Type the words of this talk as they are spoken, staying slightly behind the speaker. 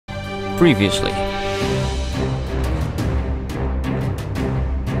previously.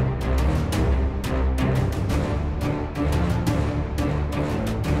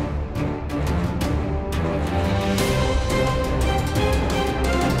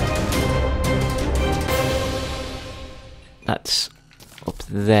 That's up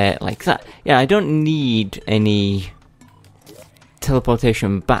there like that. Yeah, I don't need any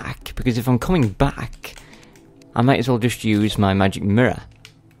teleportation back, because if I'm coming back, I might as well just use my magic mirror.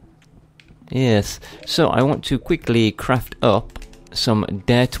 Yes, so I want to quickly craft up some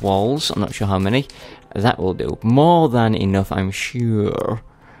dirt walls. I'm not sure how many. That will do. More than enough, I'm sure.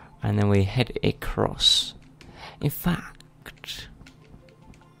 And then we head across. In fact,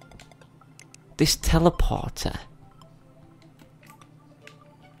 this teleporter.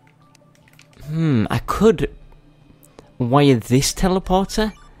 I could wire this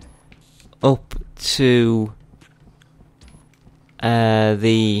teleporter up to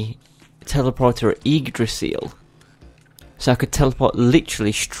the teleporter at Yggdrasil, so I could teleport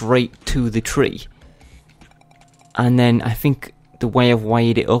literally straight to the tree. And then I think the way I've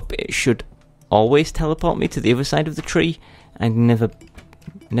wired it up, it should always teleport me to the other side of the tree and never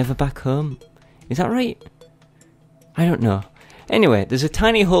back home. Is that right? I don't know. Anyway, there's a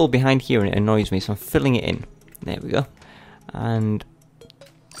tiny hole behind here and it annoys me, so I'm filling it in. There we go. And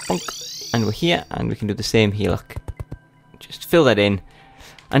bonk. And we're here, and we can do the same here, look. Just fill that in.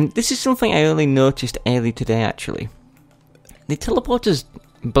 And this is something I only noticed early today, actually. The teleporters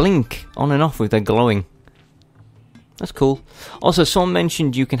blink on and off with their glowing. That's cool. Also, someone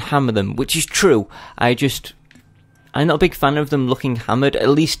mentioned you can hammer them, which is true. I'm not a big fan of them looking hammered, at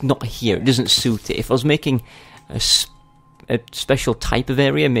least not here. It doesn't suit it. If I was making a special type of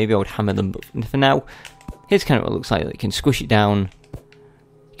area, maybe I would hammer them, but for now, here's kind of what it looks like. You can squish it down,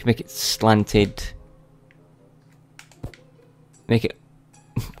 you can make it slanted, make it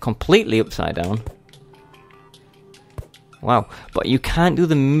completely upside down. Wow, but you can't do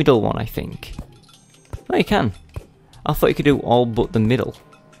the middle one, I think. No, you can. I thought you could do all but the middle.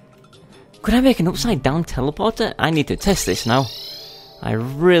 Could I make an upside down teleporter? I need to test this now. I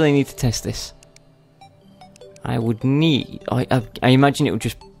really need to test this. I would need... I imagine it would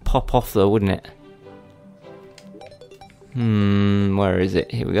just pop off though, wouldn't it? Where is it?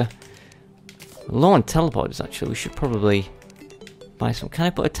 Here we go. Low on teleporters, actually. We should probably buy some. Can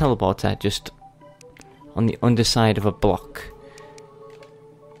I put a teleporter just on the underside of a block?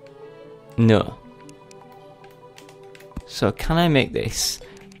 No. So can I make this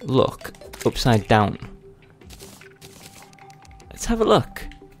look upside down? Let's have a look.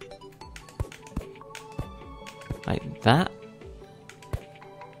 Like that?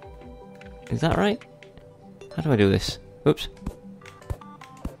 Is that right? How do I do this? Oops.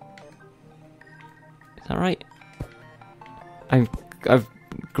 Is that right? I've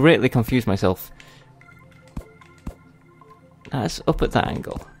greatly confused myself. That's up at that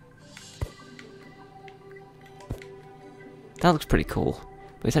angle. That looks pretty cool.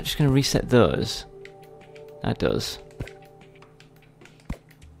 But is that just going to reset those? That does.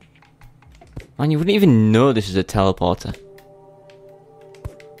 Man, you wouldn't even know this is a teleporter.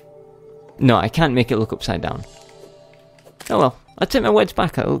 No, I can't make it look upside down. Oh well, I take my words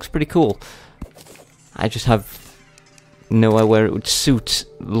back, that looks pretty cool. I just have nowhere where it would suit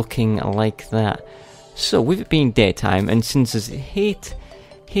looking like that. So, with it being daytime, and since there's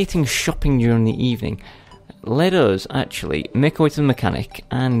hating shopping during the evening, let us actually make our way to the mechanic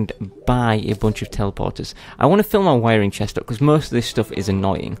and buy a bunch of teleporters. I want to fill my wiring chest up because most of this stuff is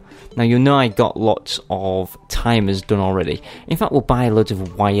annoying. Now you know I got lots of timers done already. In fact, we'll buy loads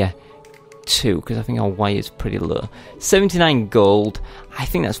of wire too, because I think our wire is pretty low. 79 gold. I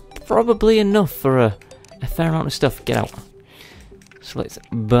think that's probably enough for a fair amount of stuff. Get out. So let's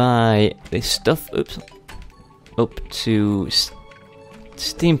buy this stuff. Oops. Up to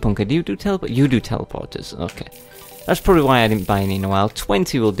Steampunker. Do you do teleport? You do teleporters. Okay. That's probably why I didn't buy any in a while.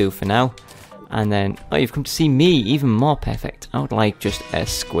 20 will do for now. And then, oh, you've come to see me. Even more perfect. I would like just a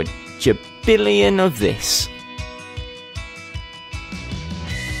squidjabillion of this.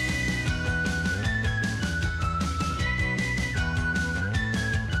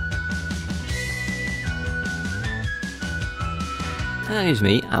 That is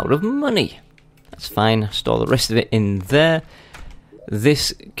me out of money. That's fine. Store the rest of it in there.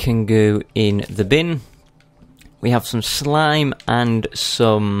 This can go in the bin. We have some slime and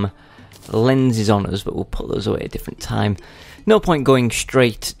some lenses on us, but we'll put those away at a different time. No point going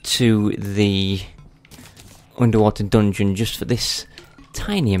straight to the underwater dungeon just for this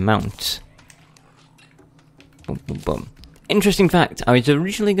tiny amount. Boom, boom, boom. Interesting fact, I was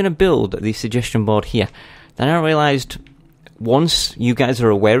originally going to build the suggestion board here. Then I realised once you guys are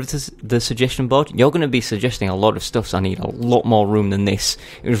aware of the suggestion board, you're going to be suggesting a lot of stuff, so I need a lot more room than this.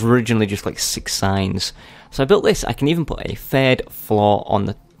 It was originally just like 6 signs. So I built this. I can even put a third floor on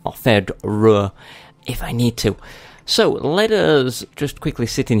the, or third row, if I need to. So let us just quickly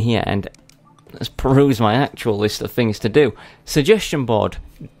sit in here and let's peruse my actual list of things to do. Suggestion board,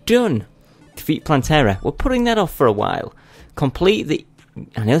 done. Defeat Plantera, we're putting that off for a while. Complete the,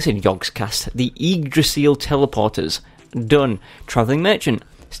 I nearly said Yogscast, the Yggdrasil teleporters, done. Travelling Merchant,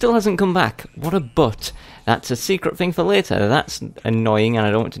 still hasn't come back. What a butt. That's a secret thing for later. That's annoying and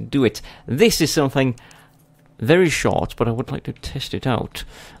I don't want to do it. This is something very short, but I would like to test it out.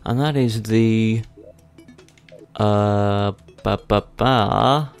 And that is the...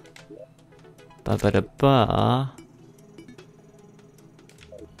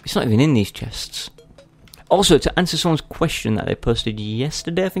 It's not even in these chests. Also, to answer someone's question that they posted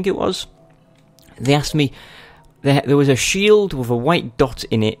yesterday, I think it was, they asked me, there was a shield with a white dot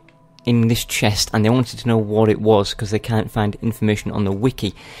in it in this chest, and they wanted to know what it was because they can't find information on the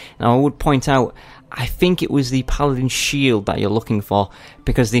wiki. Now, I would point out, I think it was the Paladin shield that you're looking for,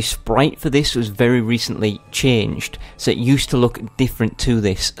 because the sprite for this was very recently changed, so it used to look different to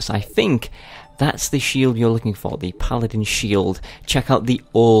this. So I think that's the shield you're looking for, the Paladin shield. Check out the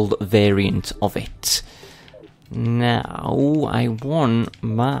old variant of it. Now, I want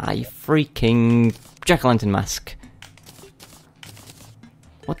my freaking jack-o'-lantern mask.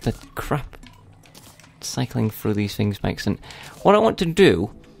 What the crap? Cycling through these things by accident. What I want to do,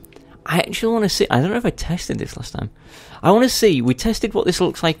 I actually want to see, I don't know if I tested this last time. I want to see, we tested what this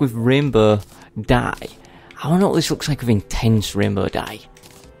looks like with rainbow dye. I want to know what this looks like with intense rainbow dye.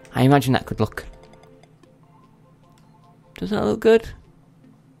 I imagine that could look... Does that look good?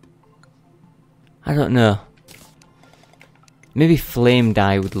 I don't know. Maybe flame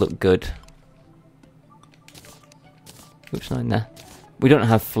dye would look good. Oops, not in there. We don't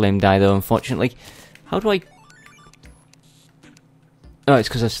have flame dye though, unfortunately. How do I... Oh, it's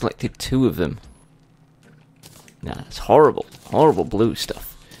because I selected 2 of them. Nah, that's horrible. Horrible blue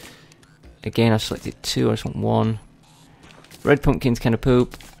stuff. Again, I've selected 2, I just want 1. Red pumpkin's kind of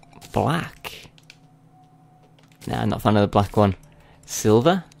poop. Black. Nah, I'm not a fan of the black one.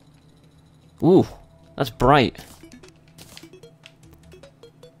 Silver. Ooh, that's bright.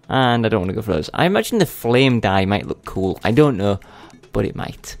 And I don't want to go for those. I imagine the flame dye might look cool. I don't know, but it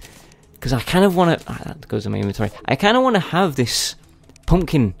might. Because I kind of want to... that goes in my inventory. I kind of want to have this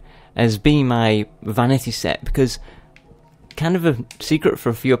pumpkin as being my vanity set, because kind of a secret for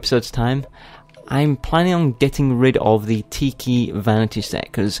a few episodes time, I'm planning on getting rid of the Tiki vanity set,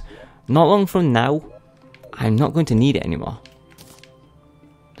 because not long from now, I'm not going to need it anymore.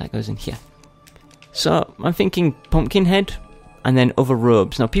 That goes in here. So, I'm thinking pumpkin head, and then other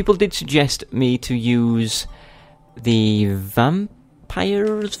robes. Now, people did suggest me to use the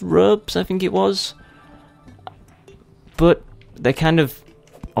vampire's robes, I think it was. But they're kind of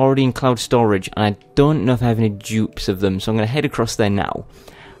already in cloud storage, and I don't know if I have any dupes of them, so I'm going to head across there now.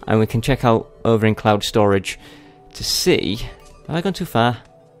 And we can check out over in cloud storage to see... Have I gone too far?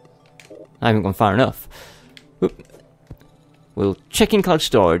 I haven't gone far enough. Whoop. We'll check in cloud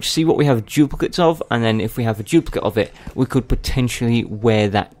storage, see what we have duplicates of, and then if we have a duplicate of it, we could potentially wear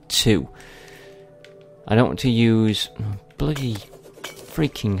that too. I don't want to use... bloody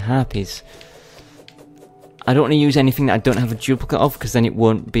freaking harpies. I don't want to use anything that I don't have a duplicate of, because then it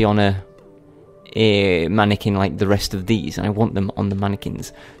won't be on a mannequin like the rest of these, and I want them on the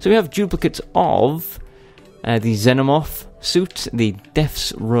mannequins. So we have duplicates of the Xenomorph suit, the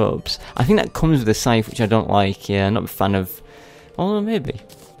Death's robes. I think that comes with a scythe, which I don't like. Yeah, I'm not a fan of... Oh, maybe.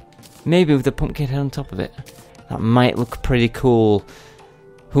 Maybe with the pumpkin head on top of it. That might look pretty cool.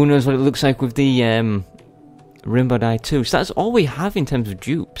 Who knows what it looks like with the rainbow dye too. So that's all we have in terms of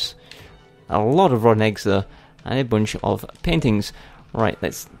dupes. A lot of rotten eggs though, and a bunch of paintings. Right,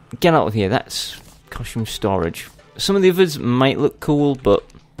 let's get out of here. That's costume storage. Some of the others might look cool, but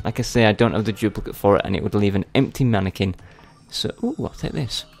like I say, I don't have the duplicate for it, and it would leave an empty mannequin. So, ooh, I'll take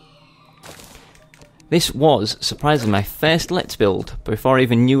this. This was, surprisingly, my first Let's Build. Before I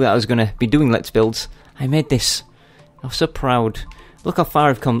even knew that I was going to be doing Let's Builds, I made this. I was so proud. Look how far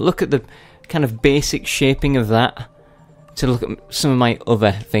I've come. Look at the kind of basic shaping of that to look at some of my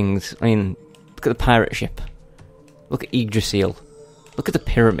other things. I mean, look at the pirate ship. Look at Yggdrasil. Look at the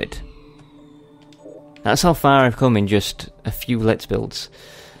pyramid. That's how far I've come in just a few Let's Builds.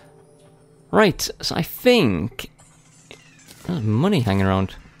 Right, so I think... there's money hanging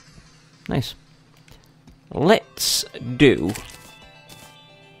around. Nice. Let's do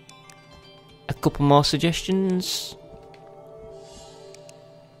a couple more suggestions.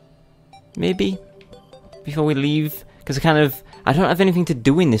 Maybe. Before we leave. Because I don't have anything to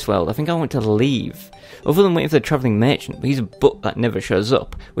do in this world. I think I want to leave. Other than waiting for the travelling merchant, but he's a butt that never shows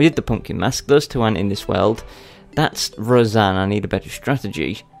up. We did the pumpkin mask, those two aren't in this world. That's Roseanne, I need a better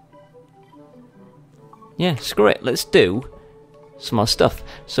strategy. Yeah, screw it, let's do some more stuff.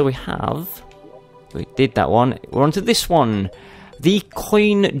 So we did that one, we're on to this one. The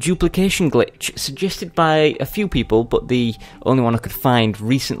coin duplication glitch, suggested by a few people, but the only one I could find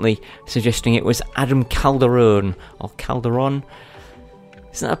recently suggesting it was Adam Calderon, or Calderon.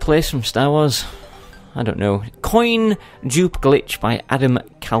 Isn't that a place from Star Wars? I don't know. Coin Dupe Glitch by Adam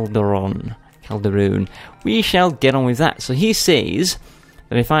Calderon. We shall get on with that. So he says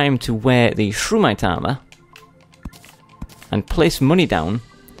that if I am to wear the Shroomite Armor and place money down,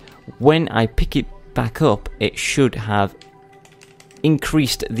 when I pick it back up, it should have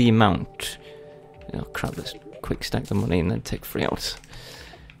increased the amount. Oh crap, let's quick stack the money and then take 3 out.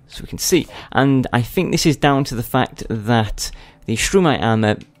 So we can see. And I think this is down to the fact that the Shroomite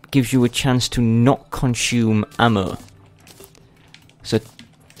Armor gives you a chance to not consume ammo. So,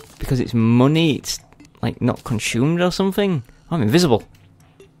 because it's money, it's like not consumed or something? I'm invisible.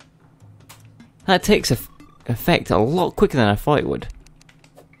 That takes effect a lot quicker than I thought it would.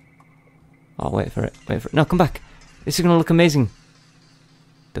 Oh, wait for it. No, come back. This is going to look amazing.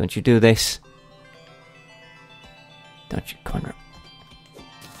 Don't you do this. Don't you, come on.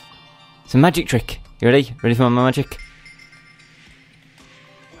 It's a magic trick. You ready? Ready for my magic?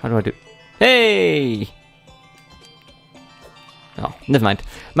 How do I do? Hey! Oh, never mind.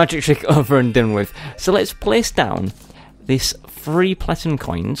 Magic trick over and done with. So let's place down this 3 platinum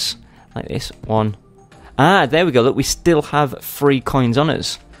coins. Like this. 1. Ah, there we go. Look, we still have 3 coins on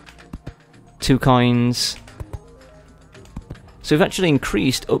us. 2 coins. So we've actually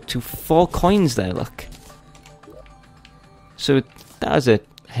increased up to 4 coins there, look. So that was a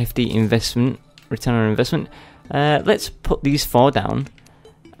hefty investment, return on investment. Let's put these 4 down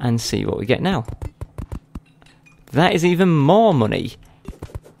and see what we get now. That is even more money.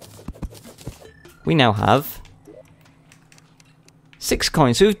 We now have 6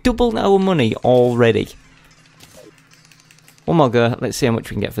 coins, so we've doubled our money already. One more go, let's see how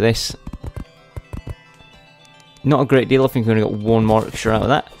much we can get for this. Not a great deal, I think we're going to get 1 more extra out of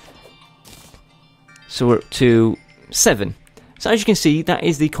that. So we're up to 7. So as you can see, that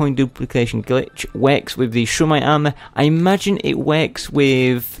is the coin duplication glitch. Works with the Shroomite Armor. I imagine it works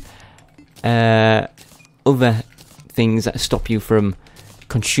with other things that stop you from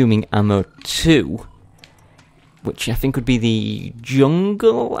consuming ammo too. Which I think would be the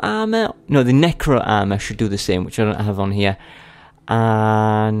Jungle Armor? No, the Necro Armor should do the same, which I don't have on here.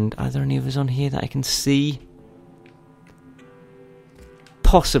 And are there any others on here that I can see?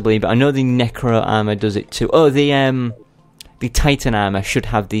 Possibly, but I know the Necro Armor does it too. Oh, the Titan Armor should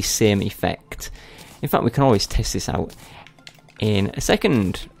have the same effect. In fact, we can always test this out in a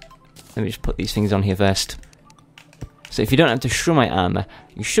second. Let me just put these things on here first. So if you don't have the Shroomite Armor,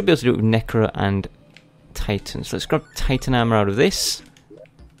 you should be able to do it with Necro and Titan. So let's grab Titan Armor out of this.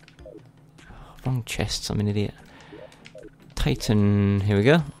 Oh, wrong chests, I'm an idiot. Titan, here we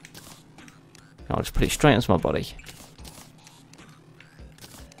go. I'll just put it straight onto my body.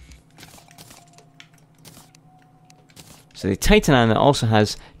 So the Titan Armor also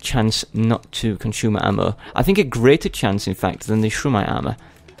has chance not to consume ammo. I think a greater chance, in fact, than the Shroomite Armor.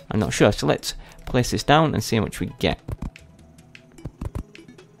 I'm not sure, so let's place this down and see how much we get.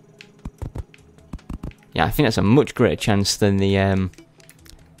 Yeah, I think that's a much greater chance than the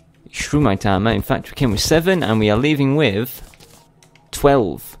Shroomite Armor. In fact, we came with 7 and we are leaving with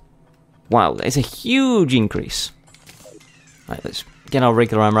 12. Wow, that is a huge increase. Right, let's get our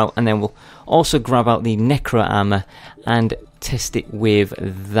regular armor out and then we'll also grab out the Necro Armor and test it with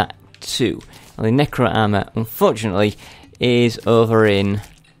that too. Now, the Necro Armor, unfortunately, is over in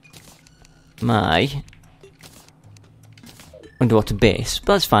my underwater base,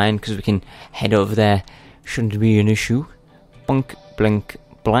 but that's fine because we can head over there. Shouldn't be an issue. Blink, blink,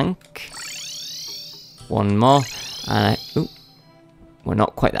 blank. 1 more. And ooh, we're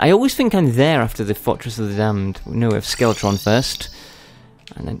not quite there. I always think I'm there after the Fortress of the Damned. No, we have Skeletron first.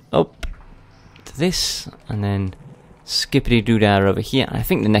 And then up to this. And then skippity-doo-dah over here. I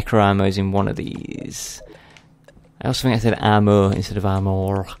think the Necro Armor is in one of these. I also think I said ammo instead of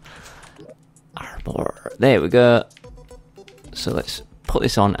armor. Armor. There we go. So let's put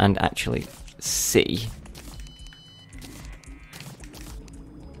this on and actually see.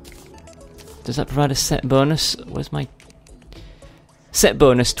 Does that provide a set bonus? Where's my set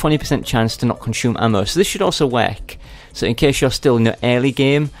bonus? 20% chance to not consume ammo. So this should also work. So in case you're still in the early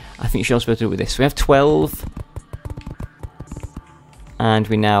game, I think you should also be able to do it with this. So we have 12. And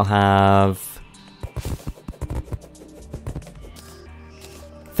we now have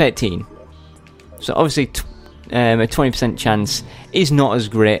 13. So obviously a 20% chance is not as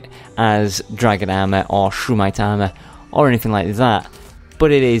great as Dragon Armor or Shroomite Armor or anything like that,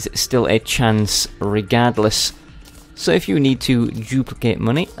 but it is still a chance regardless. So if you need to duplicate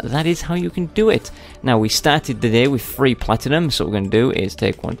money, that is how you can do it. Now, we started the day with 3 platinum, so what we're going to do is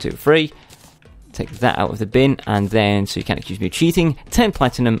take 1, 2, 3, take that out of the bin, and then, so you can't accuse me of cheating, 10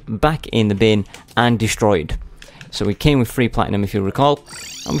 platinum back in the bin and destroyed. So we came with 3 platinum, if you recall,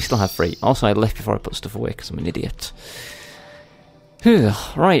 and we still have 3. Also, I left before I put stuff away because I'm an idiot.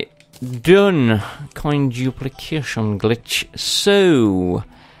 Right, done. Coin duplication glitch. So,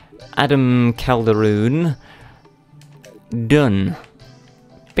 Adam Calderoon, done.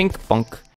 Pink bonk.